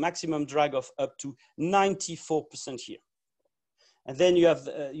technique with a maximum drag of up to 94% here. And then you have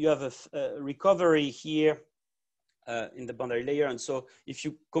a recovery here in the boundary layer. And so if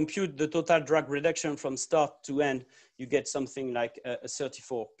you compute the total drag reduction from start to end, you get something like a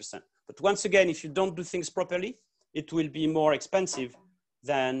 34%. But once again, if you don't do things properly, it will be more expensive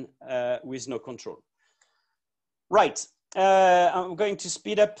than with no control. Right, I'm going to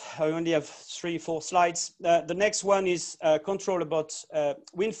speed up. I only have 3-4 slides. The next one is control about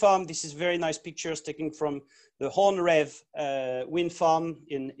wind farm. This is very nice pictures taken from the Hornrev wind farm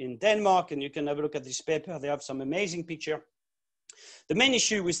in Denmark, and you can have a look at this paper. They have some amazing picture. The main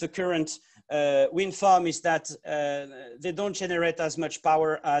issue with the current wind farm is that they don't generate as much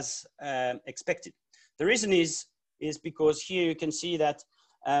power as expected. The reason is because here you can see that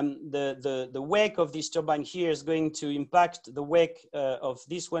the wake of this turbine here is going to impact the wake of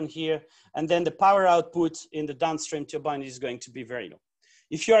this one here, and then the power output in the downstream turbine is going to be very low.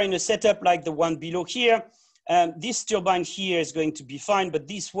 If you are in a setup like the one below here, this turbine here is going to be fine, but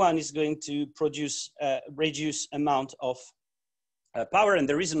this one is going to produce a reduced amount of power. And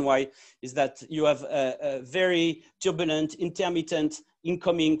the reason why is that you have a very turbulent, intermittent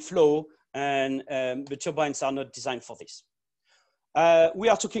incoming flow, and the turbines are not designed for this. We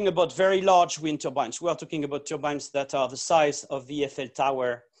are talking about very large wind turbines. We are talking about turbines that are the size of the Eiffel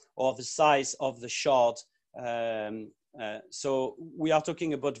Tower or the size of the Shard. So we are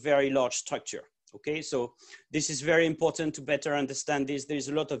talking about very large structure. Okay, so this is very important to better understand this. There is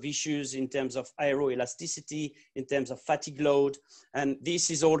a lot of issues in terms of aeroelasticity, in terms of fatigue load, and this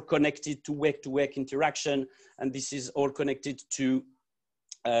is all connected to wake interaction, and this is all connected to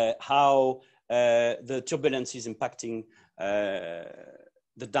how the turbulence is impacting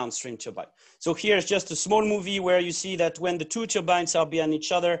the downstream turbine. So here's just a small movie where you see that when the two turbines are behind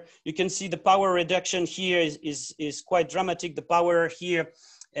each other, you can see the power reduction here is quite dramatic. The power here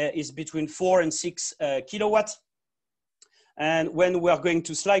is between 4 and 6 kilowatts. And when we are going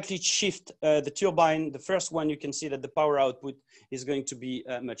to slightly shift the turbine, the first one, you can see that the power output is going to be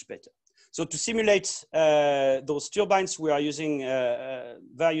much better. So to simulate those turbines, we are using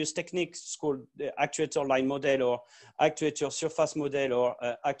various techniques called the actuator line model or actuator surface model or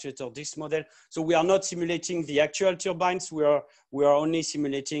actuator disk model. So we are not simulating the actual turbines. We are only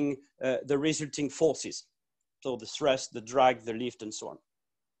simulating the resulting forces. So the thrust, the drag, the lift, and so on.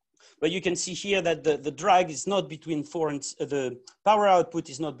 But you can see here that the drag is not between 4 and the power output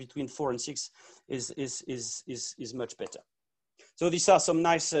is not between 4 and 6 is much better. So these are some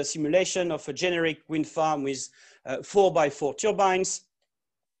nice simulation of a generic wind farm with 4x4 turbines.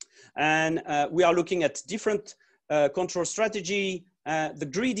 And we are looking at different control strategy. The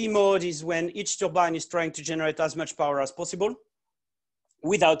greedy mode is when each turbine is trying to generate as much power as possible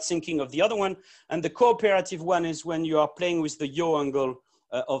without thinking of the other one. And the cooperative one is when you are playing with the yaw angle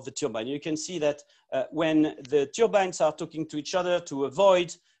of the turbine. You can see that when the turbines are talking to each other to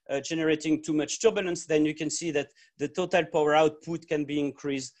avoid generating too much turbulence, then you can see that the total power output can be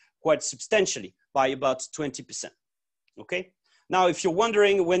increased quite substantially by about 20%, okay? Now, if you're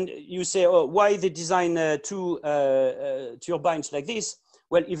wondering when you say, oh, why they design two turbines like this?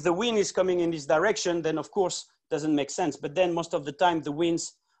 Well, if the wind is coming in this direction, then of course, it doesn't make sense. But then most of the time, the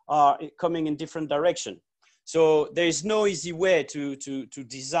winds are coming in different direction. So there is no easy way to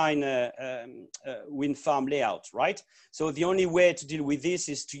design a wind farm layout, right? So the only way to deal with this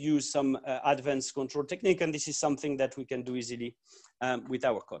is to use some advanced control technique. And this is something that we can do easily with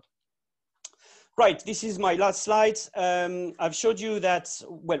our code. Right, this is my last slide. I've showed you that,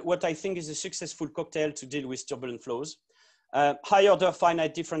 well, what I think is a successful cocktail to deal with turbulent flows. High order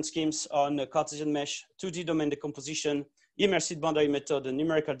finite difference schemes on a Cartesian mesh, 2D domain decomposition, immersive boundary method, and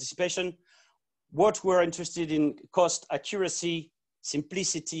numerical dissipation. What we're interested in: cost, accuracy,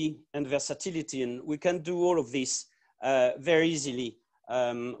 simplicity, and versatility. And we can do all of this very easily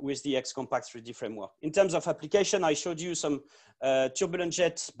with the X-Compact 3D framework. In terms of application, I showed you some turbulent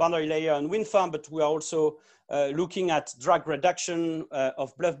jet, boundary layer, and wind farm, but we are also looking at drag reduction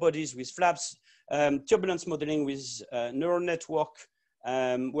of bluff bodies with flaps, turbulence modeling with neural network.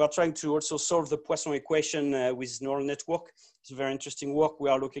 We are trying to also solve the Poisson equation with neural network. It's very interesting work.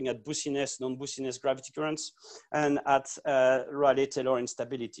 We are looking at boostiness, non-boostiness gravity currents, and at Rayleigh-Taylor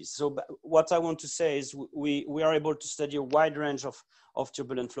instabilities. So what I want to say is we are able to study a wide range of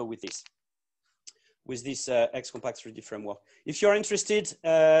turbulent flow with this X-Compact 3D framework. If you're interested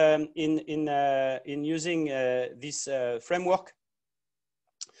in using this framework,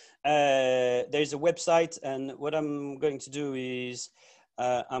 there is a website, and what I'm going to do is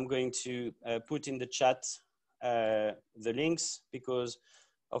I'm going to put in the chat the links, because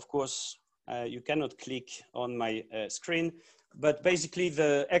of course you cannot click on my screen, but basically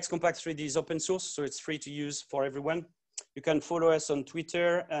the X-Compact 3D is open source, so it's free to use for everyone. You can follow us on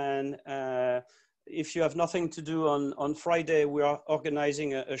Twitter, and if you have nothing to do on Friday, we are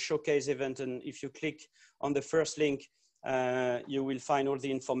organizing a showcase event, and if you click on the first link, you will find all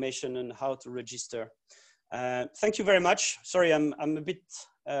the information on how to register. Thank you very much. Sorry, I'm a bit,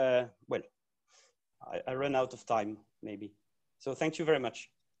 well, I ran out of time, maybe. So thank you very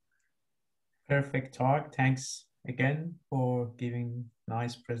much. Perfect talk. Thanks again for giving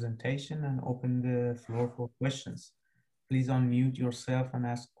nice presentation and open the floor for questions. Please unmute yourself and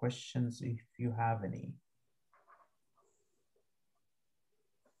ask questions if you have any.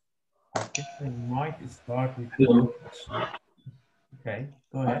 I think we might start with one question. Okay,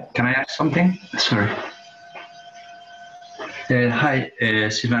 go ahead. Can I ask something? Sorry. Hi,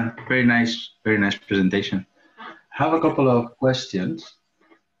 Sylvain. Very nice presentation. I have a couple of questions.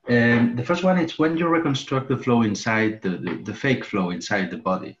 The first one is, when you reconstruct the flow inside the fake flow inside the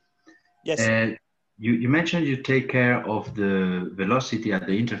body. Yes. You mentioned you take care of the velocity at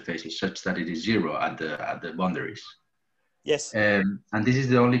the interfaces such that it is zero at the boundaries. Yes. And this is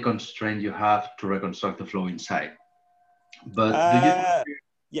the only constraint you have to reconstruct the flow inside. But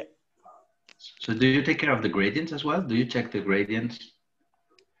yeah. So do you take care of the gradients as well? Do you check the gradients?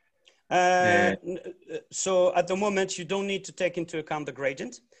 So at the moment, you don't need to take into account the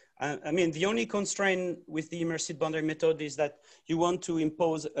gradient. I mean, the only constraint with the immersive boundary method is that you want to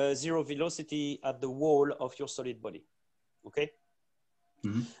impose a zero velocity at the wall of your solid body, okay?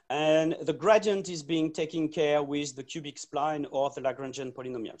 Mm-hmm. And the gradient is being taken care with the cubic spline or the Lagrangian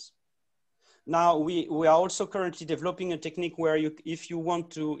polynomials. Now, we are also currently developing a technique where if you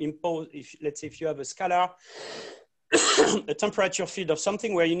want to impose, let's say if you have a scalar, a temperature field of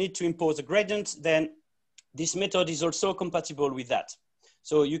something where you need to impose a gradient, then this method is also compatible with that.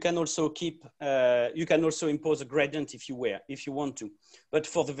 So you can also keep, you can also impose a gradient if you want to. But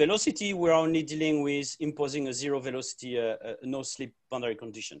for the velocity, we're only dealing with imposing a zero velocity, no slip boundary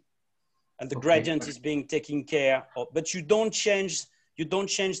condition. And the gradient is being taken care of, but you don't change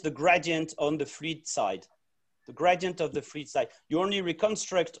the gradient on the fluid side. The gradient of the fluid side, you only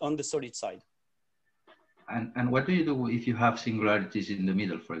reconstruct on the solid side. And what do you do if you have singularities in the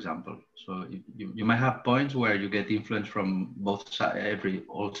middle, for example? So you might have points where you get influence from both sides,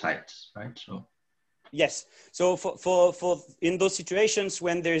 all sides, right? So yes. So for in those situations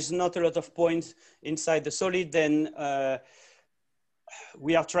when there is not a lot of points inside the solid, then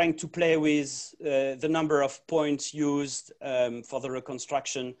we are trying to play with the number of points used for the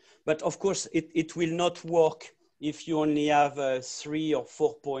reconstruction. But of course, it will not work if you only have 3 or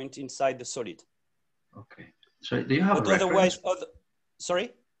 4 points inside the solid. Okay. So do you have but a reference?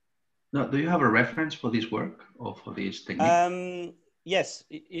 Sorry? No, do you have a reference for this work or for this technique? Yes.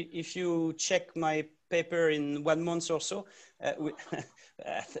 If you check my paper in 1 month or so,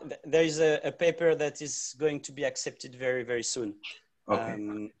 there is a paper that is going to be accepted very, very soon.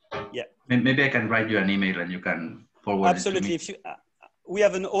 Okay. Yeah. Maybe I can write you an email and you can forward Absolutely. it to me. If you, we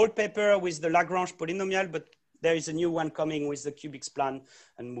have an old paper with the Lagrange polynomial, but there is a new one coming with the cubic splan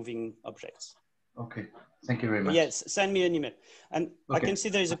and moving objects. Okay. Thank you very much. Yes, send me an email. And okay. I can see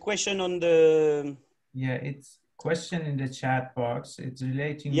there is a question on the... Yeah, it's question in the chat box. It's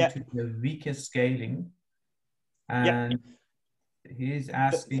relating to the weakest scaling. And he's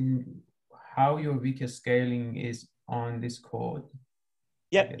asking how your weakest scaling is on this code.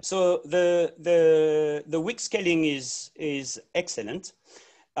 Yeah, so the weak scaling is excellent.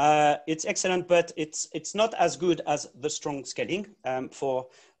 It's excellent, but it's not as good as the strong scaling for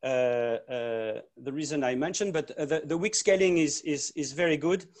the reason I mentioned. But the weak scaling is very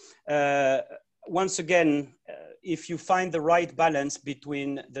good. Once again, if you find the right balance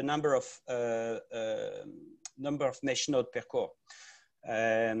between the number of mesh nodes per core.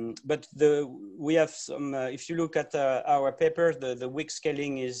 But we have some. If you look at our paper, the weak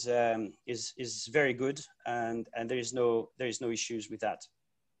scaling is very good, and there is no issues with that.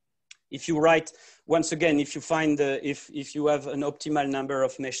 If you write, once again, if you find if you have an optimal number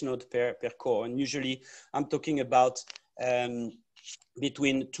of mesh nodes per core, and usually I'm talking about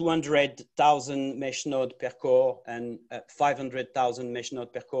between 200,000 mesh nodes per core and 500,000 mesh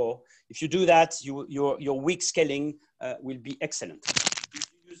nodes per core. If you do that, your weak scaling will be excellent.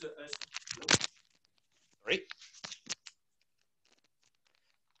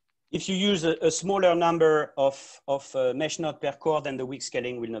 If you use if you use a smaller number of mesh nodes per core, then the weak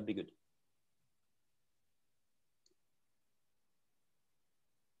scaling will not be good.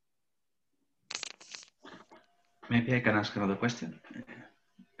 Maybe I can ask another question.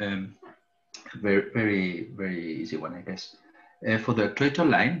 Very easy one, I guess. For the Clayton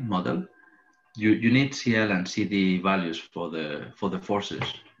line model, you need CL and CD values for the forces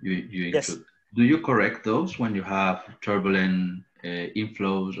you include. Yes. Do you correct those when you have turbulent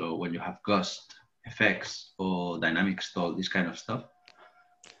inflows or when you have gust effects or dynamic stall, this kind of stuff?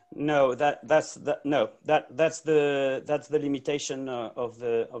 No, that's the limitation of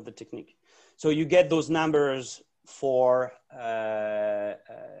the technique. So you get those numbers for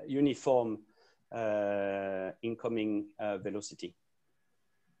uniform incoming velocity.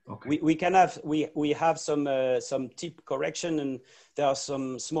 Okay. We have some tip correction, and there are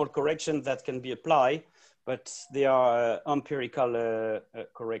some small corrections that can be applied, but they are empirical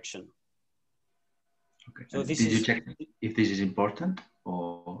correction. Okay. So did you check if this is important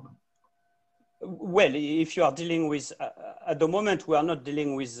or? Well, if you are dealing with at the moment, we are not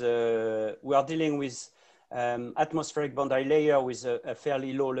dealing with we are dealing with atmospheric boundary layer with a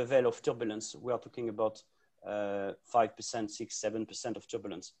fairly low level of turbulence. We are talking about 5%, 6-7% of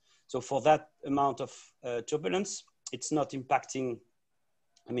turbulence. So for that amount of turbulence, it's not impacting.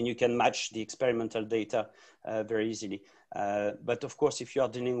 I mean, you can match the experimental data very easily. But of course, if you are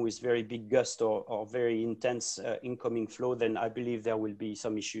dealing with very big gust or very intense incoming flow, then I believe there will be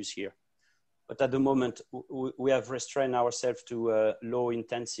some issues here. But at the moment, we have restrained ourselves to low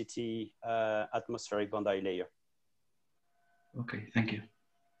intensity atmospheric boundary layer. Okay, thank you.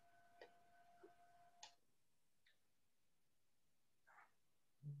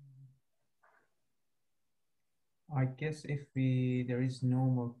 I guess if there is no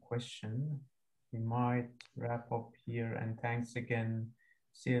more question, we might wrap up here. And thanks again,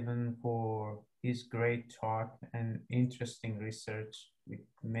 Sylvain, for his great talk and interesting research with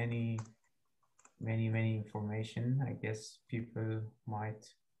many information. I guess people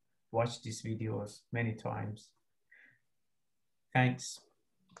might watch these videos many times. Thanks.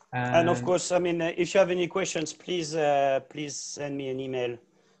 And of course, I mean, if you have any questions, please please send me an email.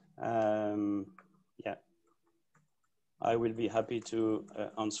 Yeah, I will be happy to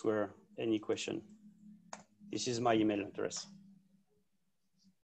answer any question. This is my email address.